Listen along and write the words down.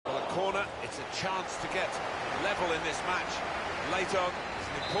corner. It's a chance to get level in this match late on. It's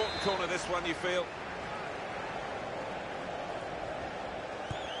an important corner, this one, you feel.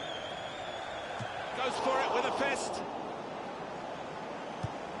 Goes for it with a fist.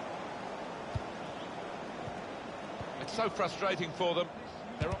 It's so frustrating for them.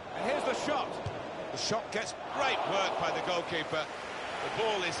 And here's the shot. The shot gets great work by the goalkeeper. The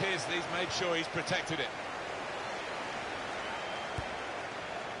ball is his, he's made sure he's protected it.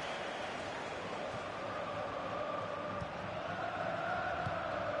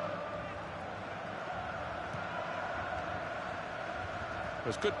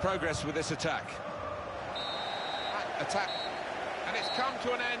 There's good progress with this attack. And it's come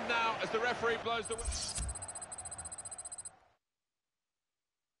to an end now as the referee blows the whistle.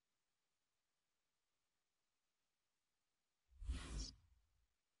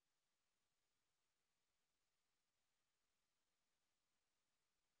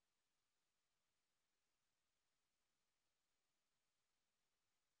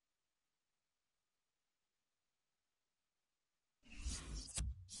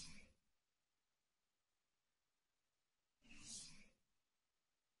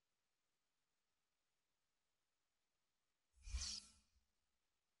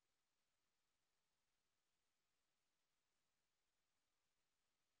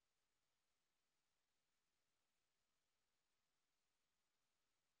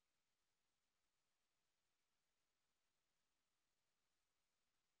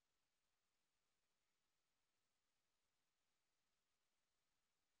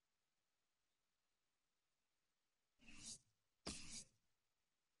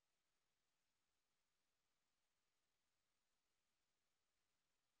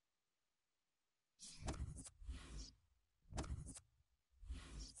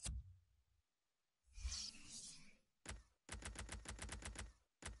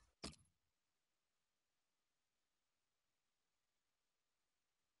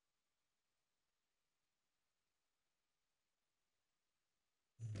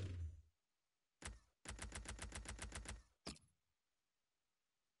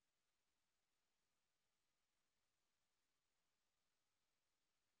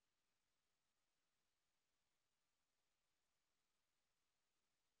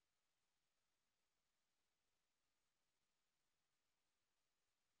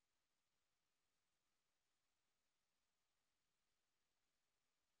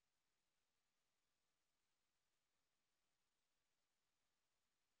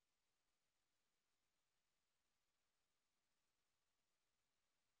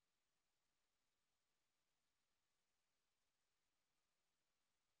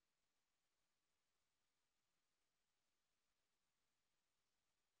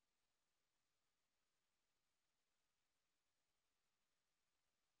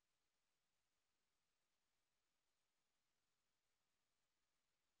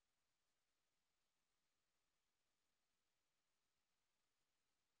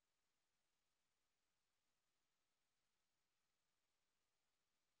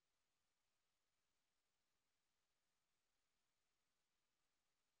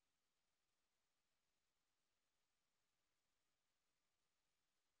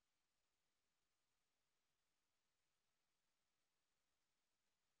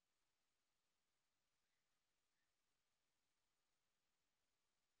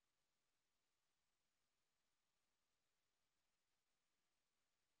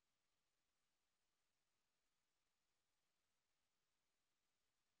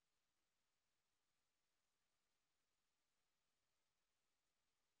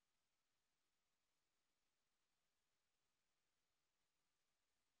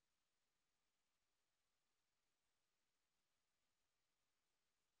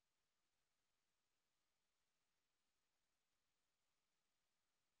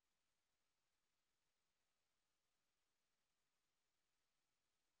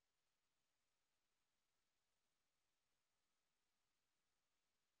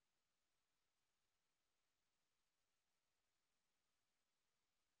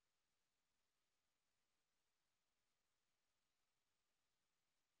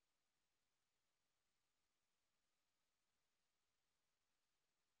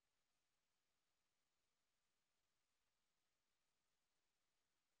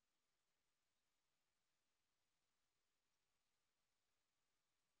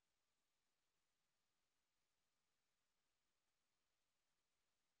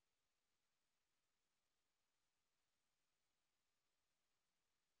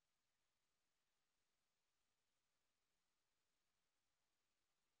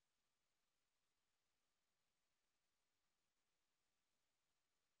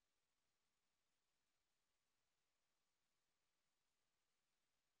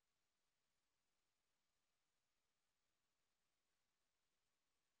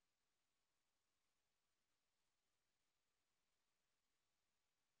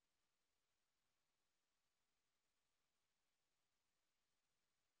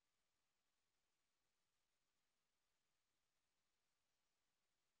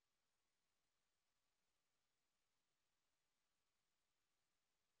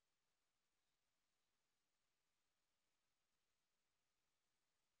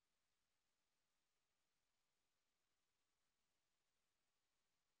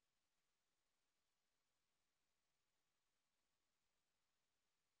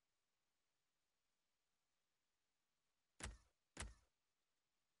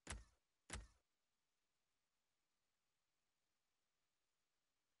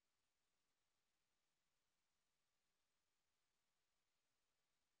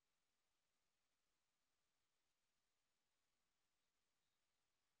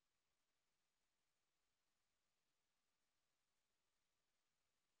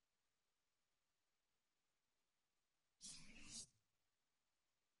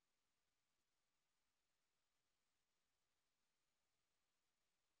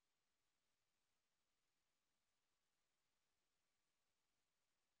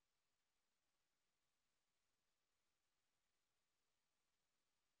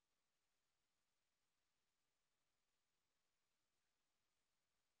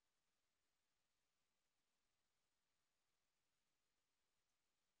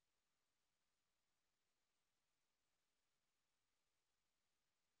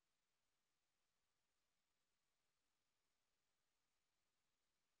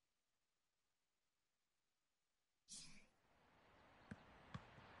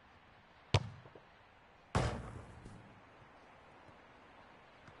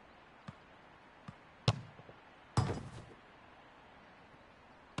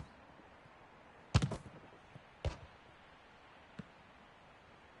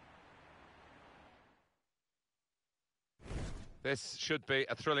 This should be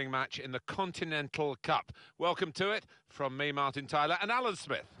a thrilling match in the Continental Cup. Welcome to it from me, Martin Tyler, and Alan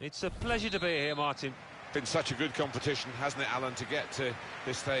Smith. It's a pleasure to be here, Martin. Been such a good competition, hasn't it, Alan, to get to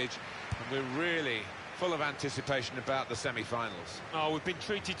this stage? And we're really full of anticipation about the semi-finals. Oh, we've been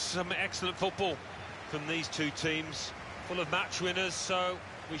treated to some excellent football from these two teams, full of match winners, so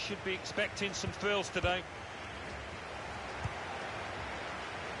we should be expecting some thrills today.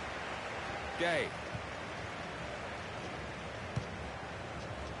 Gay.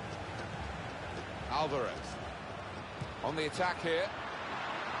 Alvarez on the attack here.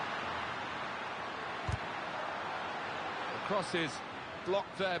 The cross is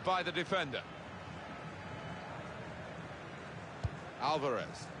blocked there by the defender.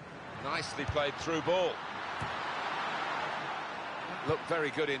 Alvarez, nicely played through ball. Looked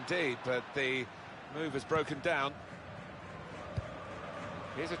very good indeed, but the move has broken down.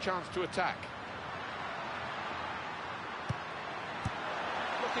 Here's a chance to attack.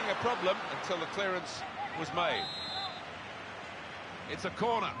 Looking a problem until the clearance was made. It's a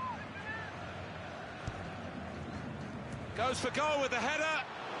corner. Goes for goal with the header.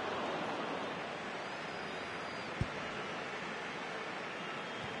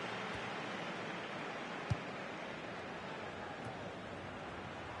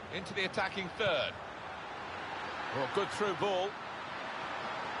 Into the attacking third. Oh, good through ball.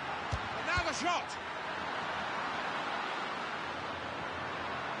 And now the shot.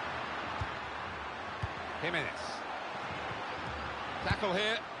 Jimenez. Tackle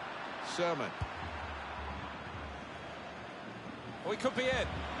here. Sermon. Oh, he could be in.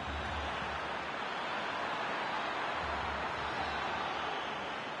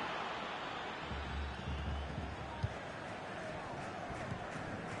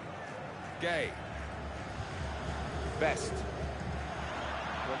 Gay. Best.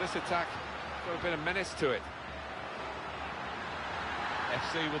 Well, this attack got a bit of menace to it.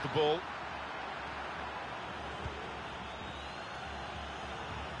 FC with the ball.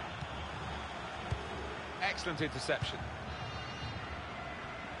 Excellent interception.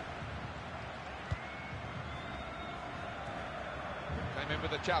 Came in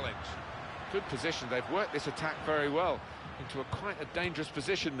with a challenge. Good position. They've worked this attack very well into quite a dangerous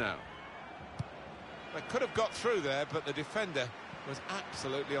position now. They could have got through there, but the defender was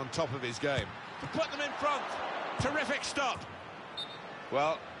absolutely on top of his game. To put them in front. Terrific stop.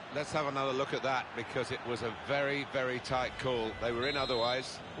 Well, let's have another look at that, because it was a very, very tight call. They were in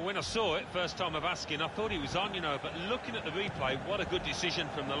otherwise. Well, when I saw it, first time of asking, I thought he was on, you know, but looking at the replay, what a good decision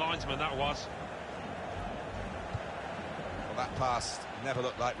from the linesman that was. Well, that pass never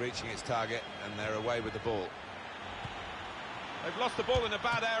looked like reaching its target, and they're away with the ball. They've lost the ball in a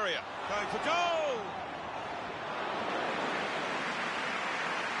bad area. Going for goal!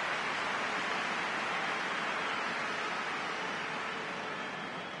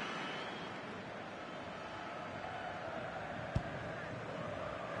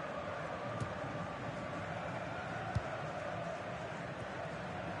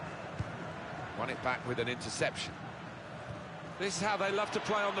 Won it back with an interception. This is how they love to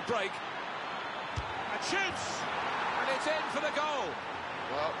play on the break. And shoots! And it's in for the goal.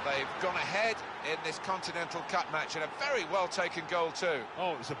 Well, they've gone ahead in this Continental Cup match, and a very well-taken goal too.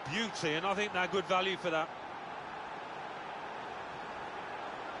 Oh, it's a beauty, and I think they're good value for that.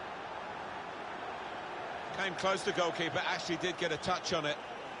 Came close to goalkeeper, actually did get a touch on it,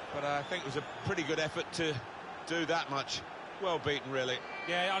 but I think it was a pretty good effort to do that much. Well beaten, really.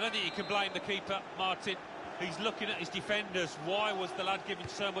 Yeah, I don't think you can blame the keeper, Martin. He's looking at his defenders. Why was the lad given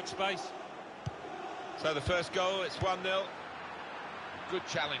so much space? So the first goal, it's 1-0. Good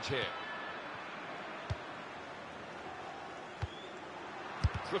challenge here.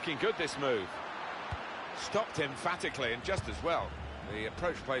 It's looking good, this move. Stopped emphatically, and just as well. The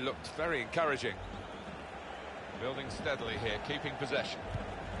approach play looked very encouraging. Building steadily here, keeping possession.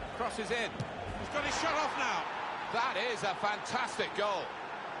 Crosses in. He's got his shot off now. That is a fantastic goal.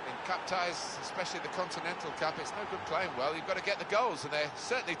 In cup ties, especially the Continental Cup, it's no good playing well. You've got to get the goals, and they're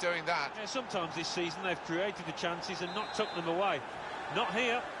certainly doing that. Yeah, sometimes this season they've created the chances and not took them away. Not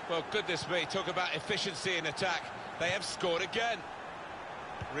here. Well, goodness me, talk about efficiency in attack. They have scored again.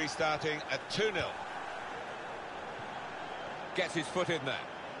 Restarting at 2-0. Gets his foot in there.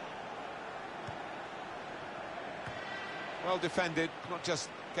 Well defended, not just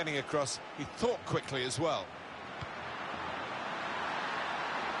getting across, he thought quickly as well.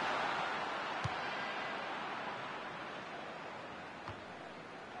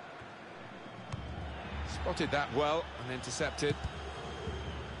 Spotted that well and intercepted.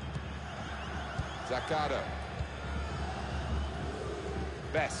 Zaccardo.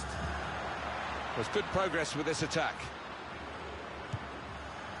 Best. There's good progress with this attack.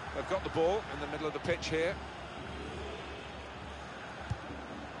 They've got the ball in the middle of the pitch here.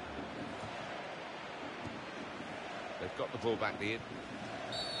 They've got the ball back in.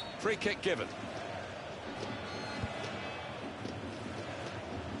 Free kick given.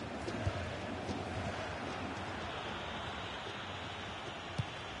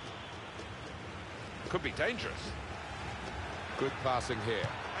 Could be dangerous. Good passing here.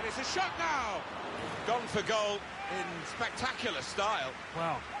 And it's a shot now! Gone for goal in spectacular style.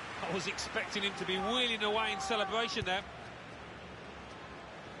 Well, I was expecting him to be wheeling away in celebration there.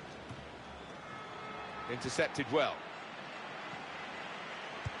 Intercepted well.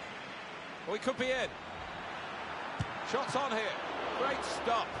 Oh, he could be in. Shots on here. Great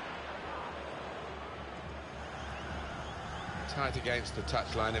stop. Tight against the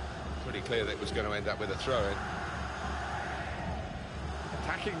touchline. It pretty clear that it was going to end up with a throw-in.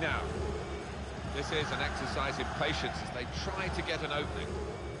 Attacking now. This is an exercise in patience as they try to get an opening.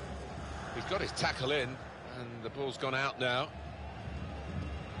 He's got his tackle in, and the ball's gone out now.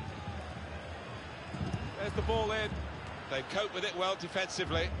 There's the ball in. They've coped with it well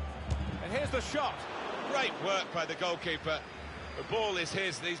defensively. And here's the shot. Great work by the goalkeeper. The ball is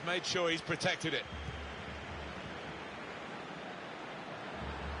his, and he's made sure he's protected it.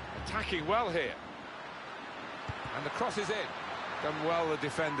 Attacking well here. And the cross is in. Done well, the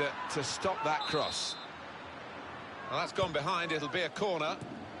defender, to stop that cross. Well, that's gone behind. It'll be a corner.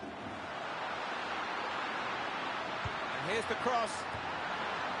 And here's the cross.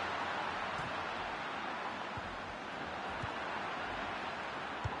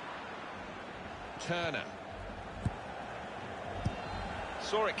 Turner.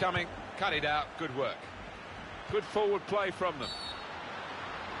 Saw it coming, cut it out, good work. Good forward play from them.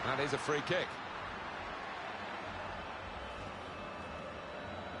 That is a free kick.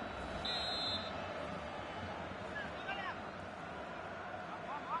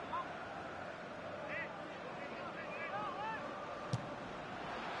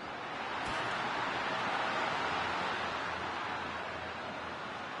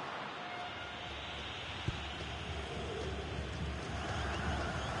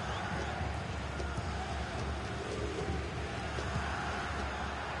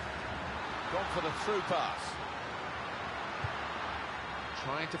 Gone for the through pass.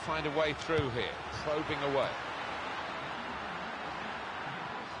 Trying to find a way through here, probing away.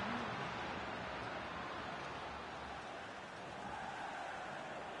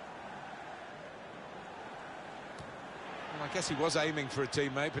 Well, I guess he was aiming for a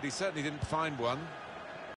teammate, but he certainly didn't find one.